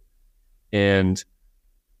cord. And,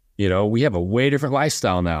 we have a way different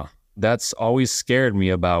lifestyle now. That's always scared me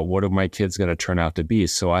about what are my kids going to turn out to be.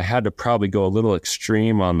 So I had to probably go a little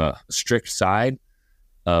extreme on the strict side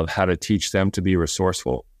of how to teach them to be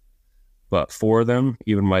resourceful. But for them,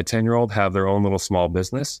 even my 10-year-old have their own little small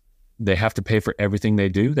business. They have to pay for everything they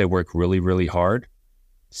do. They work really, really hard.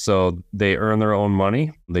 So they earn their own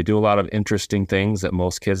money. They do a lot of interesting things that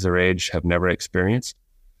most kids their age have never experienced.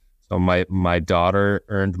 So my daughter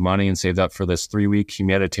earned money and saved up for this 3-week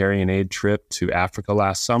humanitarian aid trip to Africa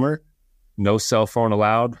last summer. No cell phone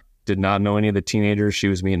allowed. Did not know any of the teenagers she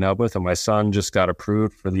was meeting up with. And my son just got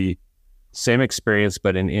approved for the same experience,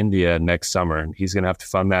 but in India next summer. And he's going to have to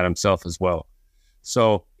fund that himself as well.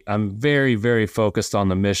 So I'm very, very focused on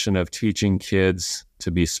the mission of teaching kids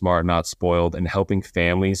to be smart, not spoiled, and helping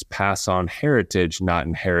families pass on heritage, not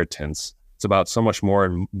inheritance. It's about so much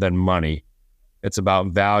more than money. It's about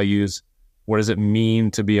values. What does it mean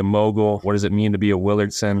to be a mogul? What does it mean to be a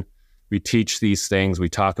Willardson? We teach these things. We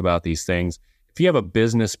talk about these things. If you have a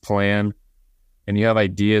business plan and you have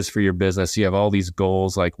ideas for your business, you have all these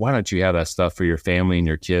goals, like, why don't you have that stuff for your family and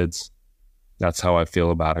your kids? That's how I feel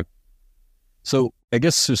about it. So I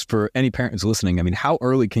guess just for any parent who's listening, how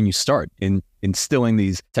early can you start in instilling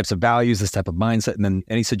these types of values, this type of mindset, and then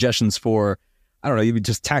any suggestions for, even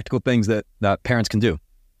just tactical things that parents can do?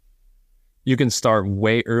 You can start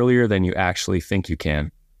way earlier than you actually think you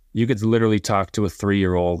can. You could literally talk to a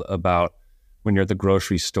 3-year-old about when you're at the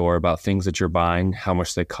grocery store, about things that you're buying, how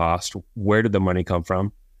much they cost, where did the money come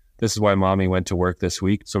from? This is why mommy went to work this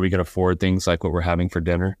week, so we can afford things like what we're having for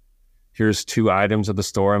dinner. Here's 2 items at the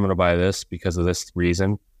store. I'm going to buy this because of this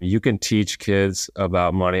reason. You can teach kids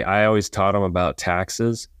about money. I always taught them about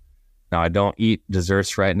taxes. Now, I don't eat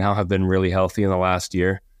desserts right now. I've been really healthy in the last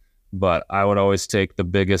year. But I would always take the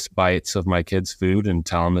biggest bites of my kids' food and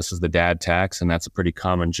tell them this is the dad tax, and that's a pretty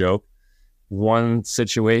common joke. One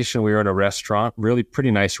situation, we were at a restaurant, really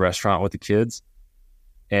pretty nice restaurant with the kids,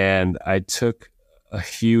 and I took a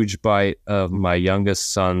huge bite of my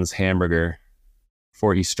youngest son's hamburger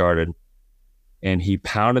before he started, and he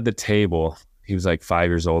pounded the table. He was like 5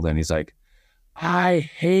 years old, and he's like, "I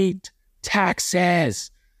hate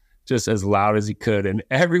taxes," just as loud as he could, and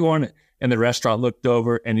everyone and the restaurant looked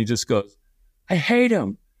over and he just goes, "I hate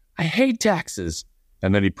him. I hate taxes."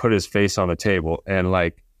 And then he put his face on the table and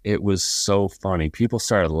it was so funny. People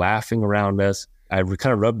started laughing around us. I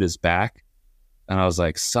kind of rubbed his back and I was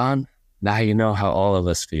like, "Son, now you know how all of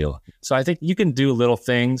us feel." So I think you can do little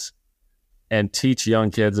things and teach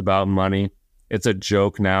young kids about money. It's a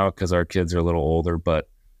joke now because our kids are a little older, but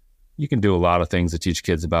you can do a lot of things to teach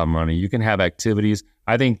kids about money. You can have activities.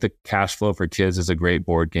 I think the Cash Flow for Kids is a great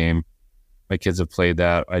board game. My kids have played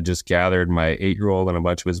that. I just gathered my 8-year-old and a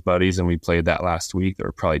bunch of his buddies, and we played that last week. There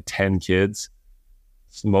were probably 10 kids,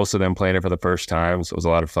 most of them playing it for the first time, so it was a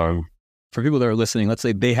lot of fun. For people that are listening, let's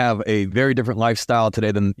say they have a very different lifestyle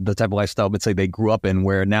today than the type of lifestyle, let's say they grew up in,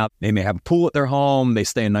 where now they may have a pool at their home, they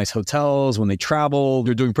stay in nice hotels. When they travel,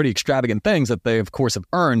 they're doing pretty extravagant things that they, of course, have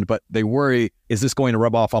earned, but they worry, is this going to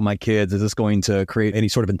rub off on my kids? Is this going to create any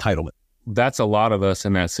sort of entitlement? That's a lot of us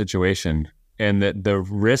in that situation. And that the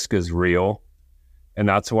risk is real. And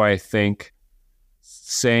that's why I think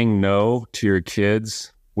saying no to your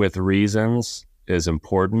kids with reasons is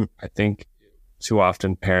important. I think too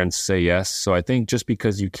often parents say yes. So I think just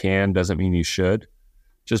because you can doesn't mean you should.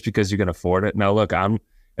 Just because you can afford it. Now, look, I'm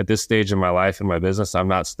at this stage in my life and my business, I'm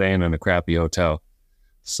not staying in a crappy hotel.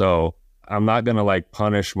 So I'm not going to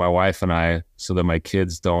punish my wife and I so that my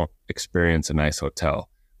kids don't experience a nice hotel.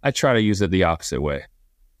 I try to use it the opposite way.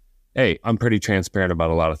 Hey, I'm pretty transparent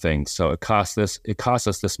about a lot of things. So it costs us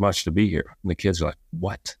this much to be here. And the kids are like,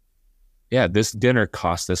 "What?" "Yeah, this dinner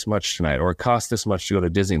costs this much tonight," or "It costs this much to go to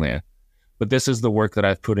Disneyland. But this is the work that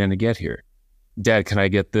I've put in to get here. Dad, can I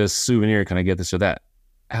get this souvenir? Can I get this or that?"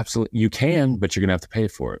 Absolutely. You can, but you're going to have to pay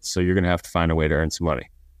for it. So you're going to have to find a way to earn some money.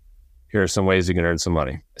 Here are some ways you can earn some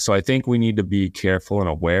money. So I think we need to be careful and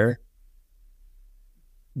aware.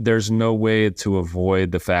 There's no way to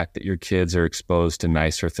avoid the fact that your kids are exposed to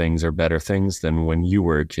nicer things or better things than when you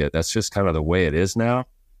were a kid. That's just kind of the way it is now.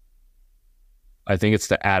 I think it's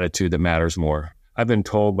the attitude that matters more. I've been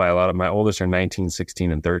told by a lot of my oldest are 19,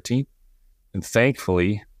 16, and 13. And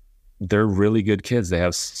thankfully, they're really good kids. They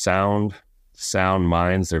have sound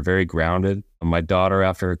minds. They're very grounded. My daughter,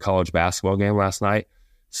 after a college basketball game last night,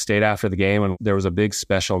 stayed after the game, and there was a big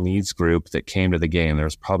special needs group that came to the game. There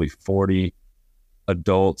was probably 40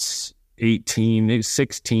 adults, 18, maybe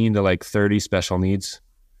 16 to like 30 special needs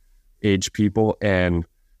age people. And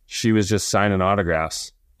she was just signing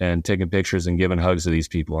autographs and taking pictures and giving hugs to these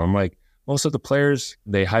people. I'm like, most of the players,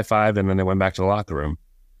 they high-fived and then they went back to the locker room.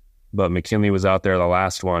 But McKinley was out there, the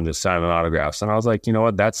last one, just signing autographs. And I was like, you know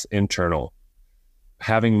what? That's internal.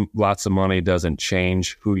 Having lots of money doesn't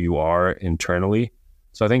change who you are internally.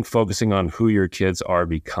 So I think focusing on who your kids are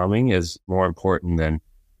becoming is more important than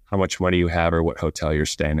how much money you have or what hotel you're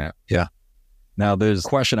staying at. Yeah. Now there's a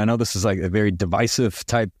question. I know this is like a very divisive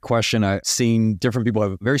type question. I've seen different people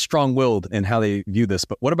have very strong-willed in how they view this,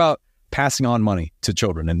 but what about passing on money to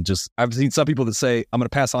children? And just, I've seen some people that say, I'm going to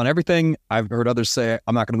pass on everything. I've heard others say,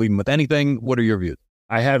 I'm not going to leave them with anything. What are your views?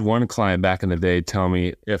 I had one client back in the day tell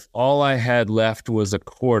me, if all I had left was a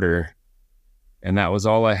quarter and that was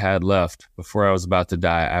all I had left before I was about to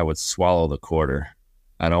die, I would swallow the quarter.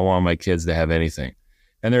 I don't want my kids to have anything.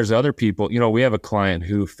 And there's other people, we have a client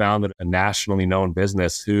who founded a nationally known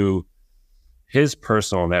business who his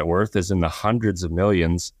personal net worth is in the hundreds of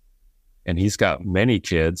millions, and he's got many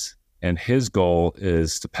kids, and his goal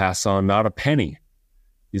is to pass on not a penny.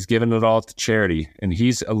 He's given it all to charity, and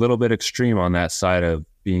he's a little bit extreme on that side of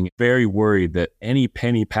being very worried that any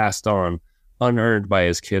penny passed on unearned by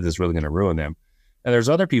his kids is really going to ruin them. And there's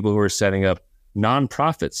other people who are setting up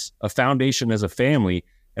nonprofits, a foundation as a family.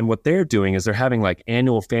 And what they're doing is they're having like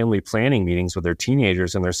annual family planning meetings with their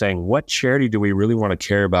teenagers. And they're saying, what charity do we really want to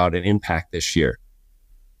care about and impact this year?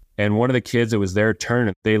 And one of the kids, it was their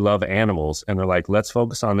turn. They love animals. And they're like, let's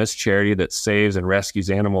focus on this charity that saves and rescues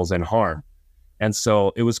animals in harm. And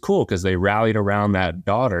so it was cool because they rallied around that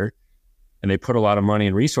daughter and they put a lot of money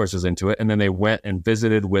and resources into it. And then they went and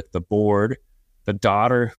visited with the board. The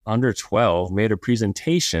daughter, under 12, made a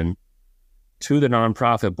presentation to the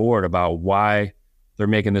nonprofit board about why they're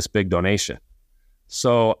making this big donation.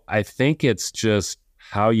 So I think it's just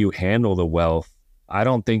how you handle the wealth. I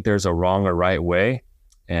don't think there's a wrong or right way.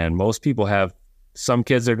 And most people have some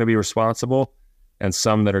kids that are going to be responsible and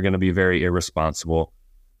some that are going to be very irresponsible,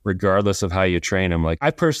 regardless of how you train them. Like, I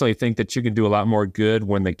personally think that you can do a lot more good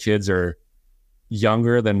when the kids are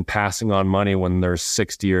younger than passing on money when they're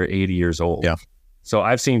 60 or 80 years old. Yeah. So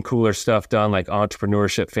I've seen cooler stuff done, like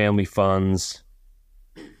entrepreneurship family funds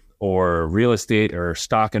or real estate or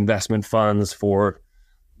stock investment funds for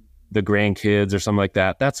the grandkids or something like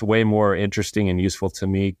that. That's way more interesting and useful to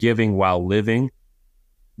me, giving while living,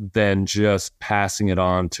 than just passing it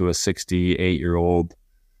on to a 68-year-old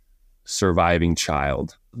surviving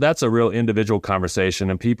child. That's a real individual conversation,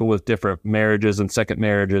 and people with different marriages and second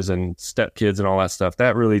marriages and stepkids and all that stuff,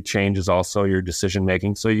 that really changes also your decision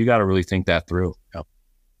making. So you got to really think that through. Yeah.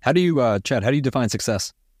 How do you, Chad, how do you define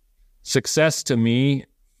success? Success to me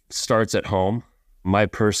starts at home. My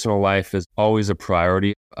personal life is always a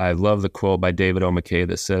priority. I love the quote by David O. McKay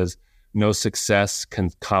that says, no success can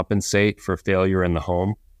compensate for failure in the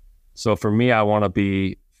home. So for me, I want to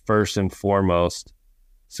be first and foremost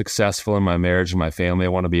successful in my marriage and my family. I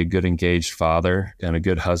want to be a good engaged father and a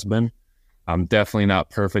good husband. I'm definitely not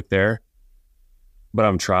perfect there, but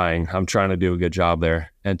I'm trying to do a good job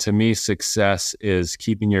there. And to me, success is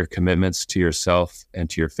keeping your commitments to yourself and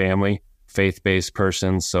to your family, faith-based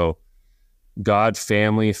person. So God,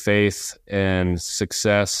 family, faith, and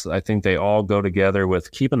success, I think they all go together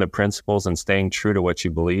with keeping the principles and staying true to what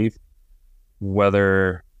you believe,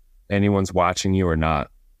 whether anyone's watching you or not.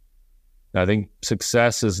 I think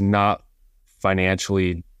success is not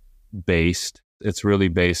financially based. It's really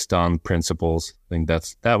based on principles. I think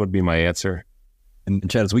that would be my answer. And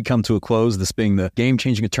Chad, as we come to a close, this being the Game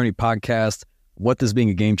Changing Attorney podcast, what does being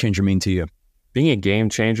a game changer mean to you? Being a game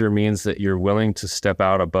changer means that you're willing to step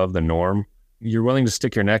out above the norm. You're willing to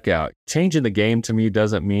stick your neck out. Changing the game to me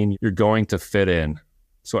doesn't mean you're going to fit in.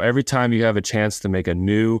 So every time you have a chance to make a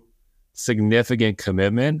new significant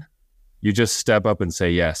commitment, you just step up and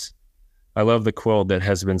say yes. I love the quote that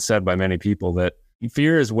has been said by many people that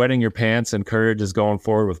fear is wetting your pants and courage is going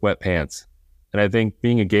forward with wet pants. And I think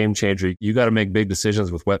being a game changer, you got to make big decisions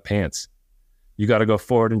with wet pants. you got to go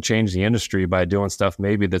forward and change the industry by doing stuff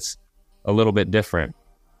maybe that's a little bit different.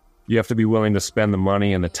 You have to be willing to spend the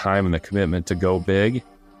money and the time and the commitment to go big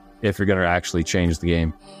if you're going to actually change the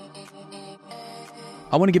game.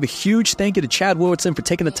 I want to give a huge thank you to Chad Willardson for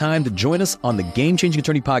taking the time to join us on the Game Changing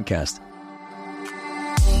Attorney podcast.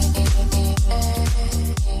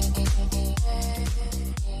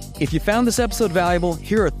 If you found this episode valuable,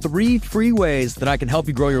 here are 3 free ways that I can help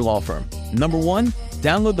you grow your law firm. Number 1,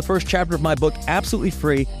 download the first chapter of my book absolutely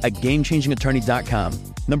free at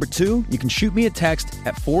GameChangingAttorney.com. Number 2, you can shoot me a text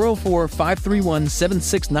at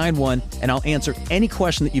 404-531-7691 and I'll answer any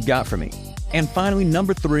question that you've got for me. And finally,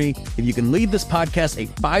 number 3, if you can leave this podcast a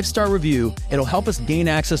 5-star review, it'll help us gain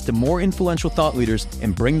access to more influential thought leaders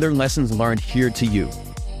and bring their lessons learned here to you.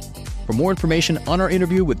 For more information on our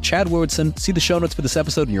interview with Chad Willardson, see the show notes for this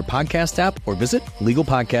episode in your podcast app or visit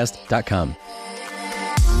legalpodcast.com.